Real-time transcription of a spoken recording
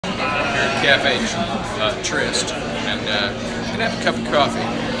Cafe Tryst, and gonna have a cup of coffee.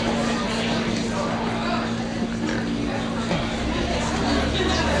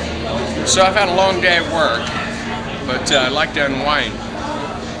 So I've had a long day at work, but I like to unwind.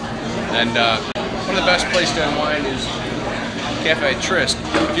 And one of the best places to unwind is Cafe Tryst.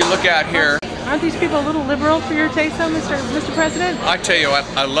 If you look out here, aren't these people a little liberal for your taste, though, Mr. President? I tell you what,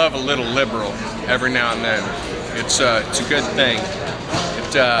 I love a little liberal every now and then. It's a good thing.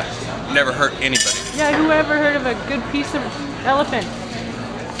 It never hurt anybody. Yeah, who ever heard of a good piece of elephant?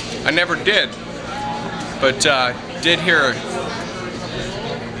 I never did, but did hear.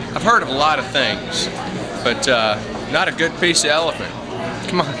 I've heard of a lot of things, but not a good piece of elephant.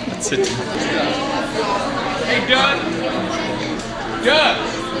 Come on, let's sit down. Hey, Doug. Doug.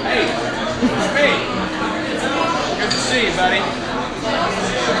 Hey, it's me. Good to see you, buddy.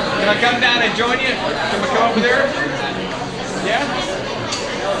 Can I come down and join you? Can we come over there? Yeah?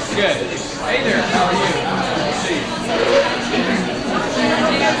 Good. Hey there, how are you? Good to see you.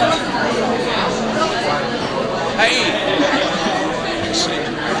 Hey!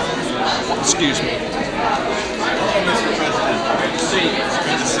 Excuse me. Hello, Mr. President. Good to see you. It's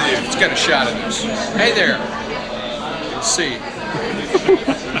good to see you. Let's get a shot of this. Hey there. Good to see you.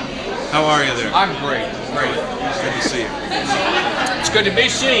 How are you there? I'm great. Great. Good to see you. It's good to be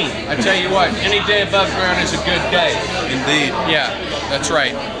seen. I tell you what, any day above ground is a good day. Indeed. Yeah, that's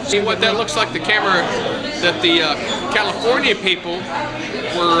right. See what that looks like? The camera that the California people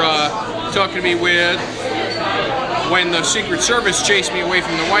were talking to me with when the Secret Service chased me away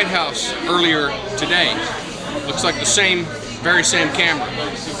from the White House earlier today. Looks like the very same camera.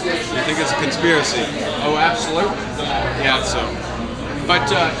 You think it's a conspiracy? Oh, absolutely. Yeah, so.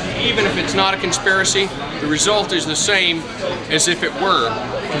 But even if it's not a conspiracy, the result is the same as if it were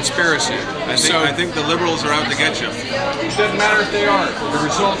a conspiracy. I think the liberals are out to get you. It doesn't matter if they are. The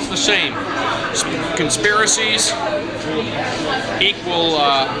result's the same. Conspiracies equal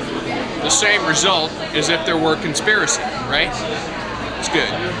the same result as if there were conspiracy, right? It's good.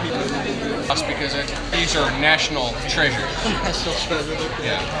 Because these are national treasures. National treasure.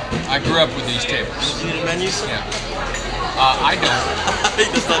 Yeah. I grew up with these tables. You need a menu, sir? Yeah. I don't. He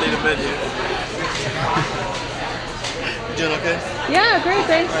does not need a menu. You doing okay? Yeah, great,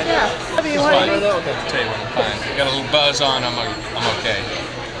 thanks. Yeah. You want anything? Okay. Tell you what, I'm fine. Got a little buzz on. I'm okay.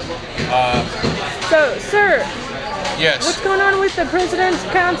 So, sir. Yes. What's going on with the President's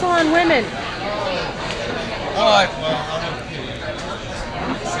Council on Women?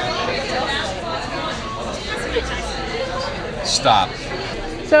 Stop.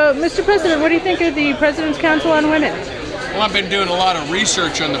 So, Mr. President, what do you think of the President's Council on Women? Well, I've been doing a lot of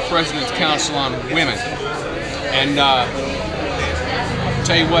research on the President's Council on Women. And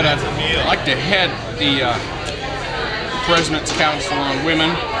tell you what, I'd like to head the President's Council on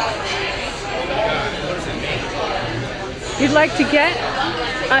Women. You'd like to get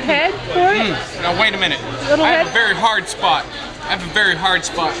a head for it? Now, wait a minute. Little I have head? a very hard spot. I have a very hard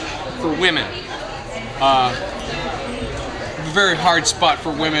spot for women. A very hard spot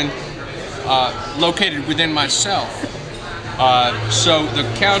for women located within myself. So the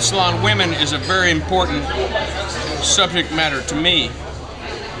Council on Women is a very important subject matter to me,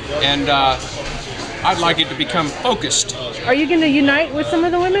 and I'd like it to become focused. Are you going to unite with some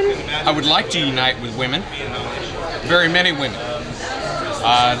of the women? I would like to unite with women, very many women.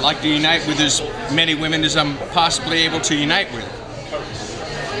 I'd like to unite with as many women as I'm possibly able to unite with.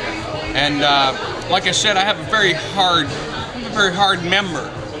 And like I said, I have a very hard member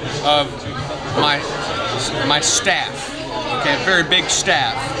of my staff. Okay, a very big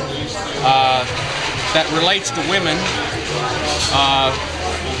staff that relates to women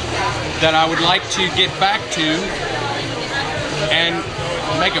that I would like to get back to and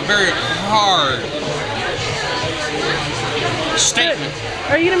make a very hard statement.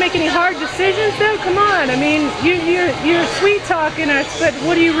 Are you going to make any hard decisions, though? Come on, I mean, you're sweet talking us, but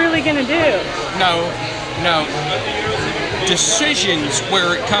what are you really going to do? No. Decisions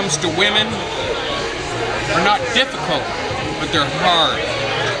where it comes to women are not difficult, but they're hard.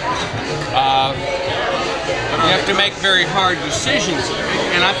 You have to make very hard decisions,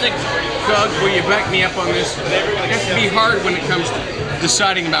 and I think, Doug, will you back me up on this? It has to be hard when it comes to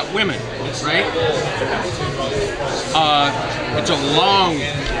deciding about women, right? It's a long,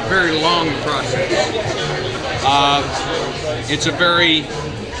 very long process. It's a very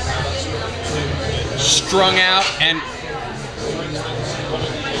strung out and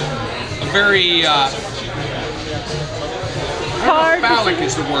a very Hard phallic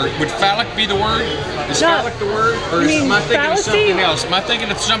decision? is the word. Would phallic be the word? Is No. phallic the word? Or am I thinking fallacy? of something else? Am I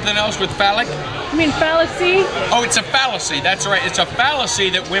thinking of something else with phallic? You mean fallacy? Oh, it's a fallacy. That's right. It's a fallacy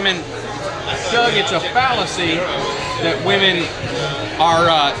that women Doug, it's a fallacy that women are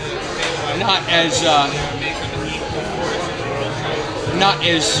not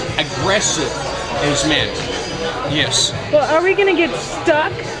as aggressive as men. Yes. Well, are we going to get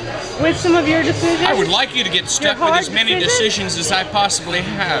stuck with some of your decisions? I would like you to get stuck with as many decisions as I possibly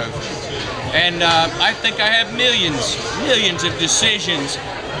have. And I think I have millions of decisions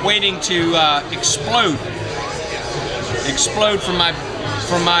waiting to explode from my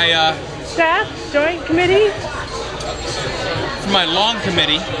staff, joint committee, from my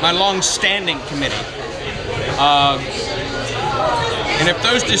long-standing committee. And if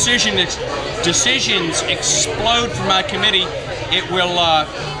those decisions explode from my committee, it will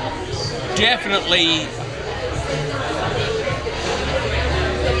definitely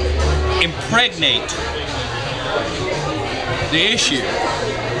impregnate the issue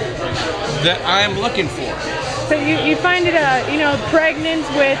that I'm looking for. So you find it, pregnant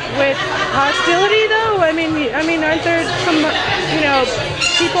with hostility, though? I mean, aren't there some,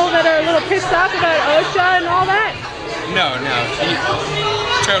 people that are a little pissed off about OSHA and all that? No, you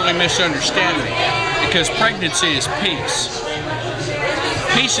totally misunderstand me. Because pregnancy is peace.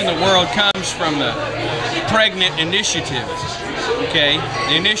 Peace in the world comes from the pregnant initiative. Okay,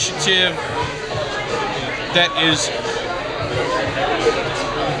 the initiative that is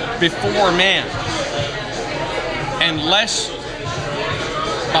before man and less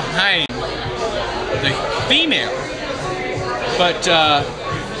behind the female, but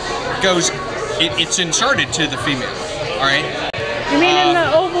it's inserted to the female. All right. You mean in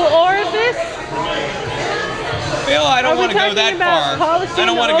the oval orifice? Well, I don't want to go that far. I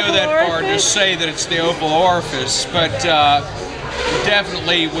don't want to go that far. Orifice? Just say that it's the oval orifice, but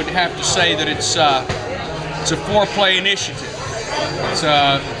definitely would have to say that it's a foreplay initiative.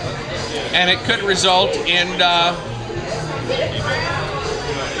 And it could result in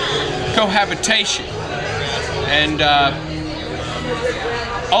cohabitation, and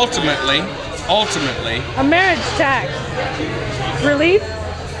ultimately, a marriage tax relief.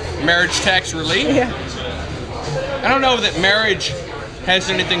 Marriage tax relief. Yeah. I don't know that marriage has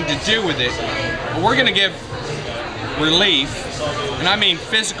anything to do with it, but we're going to give relief, and I mean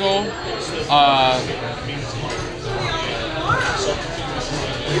physical,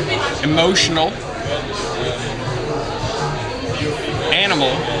 emotional,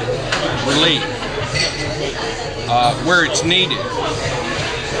 animal relief where it's needed.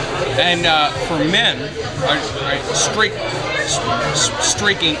 And for men,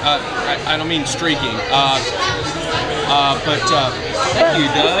 streaking, I don't mean streaking, but thank you,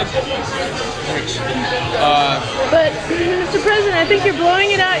 Doug. Thanks. But, Mr. President, I think you're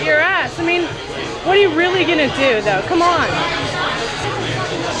blowing it out your ass. I mean, what are you really going to do, though? Come on.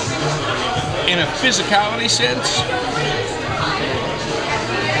 In a physicality sense,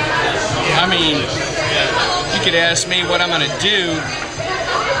 I mean, you could ask me what I'm going to do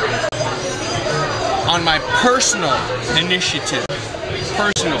on my personal initiative.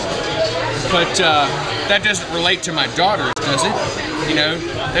 Personal. But that doesn't relate to my daughters, does it?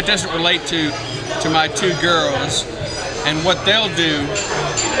 That doesn't relate to my two girls and what they'll do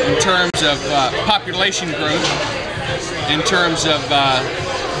in terms of population growth, in terms of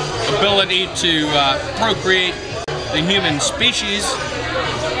ability to procreate the human species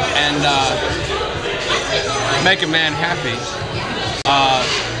and make a man happy.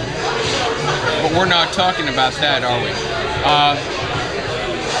 But we're not talking about that, are we?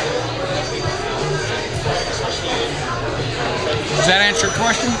 Does that answer your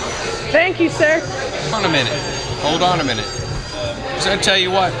question? Thank you, sir. Hold on a minute. So I tell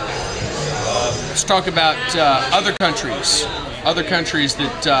you what, let's talk about other countries. Other countries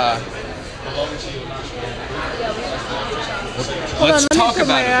that, let's talk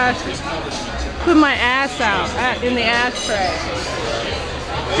about it. Put my ass out in the ashtray.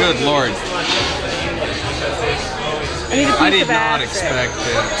 Good Lord. I did not expect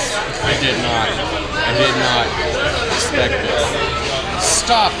this. I did not expect this.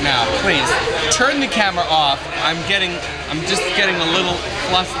 Stop now, please. Turn the camera off. I'm just getting a little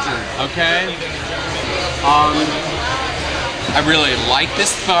flustered, okay? I really like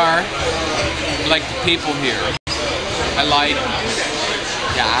this bar. I like the people here. I like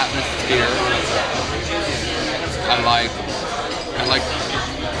the atmosphere. I like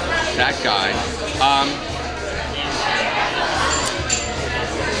that guy.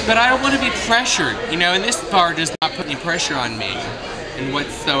 But I don't want to be pressured, and this bar does not put any pressure on me in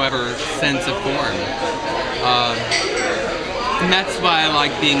whatsoever sense of form. And that's why I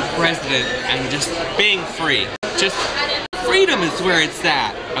like being president and just being free. Just freedom is where it's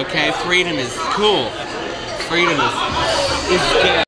at, okay? Freedom is cool. Freedom is good.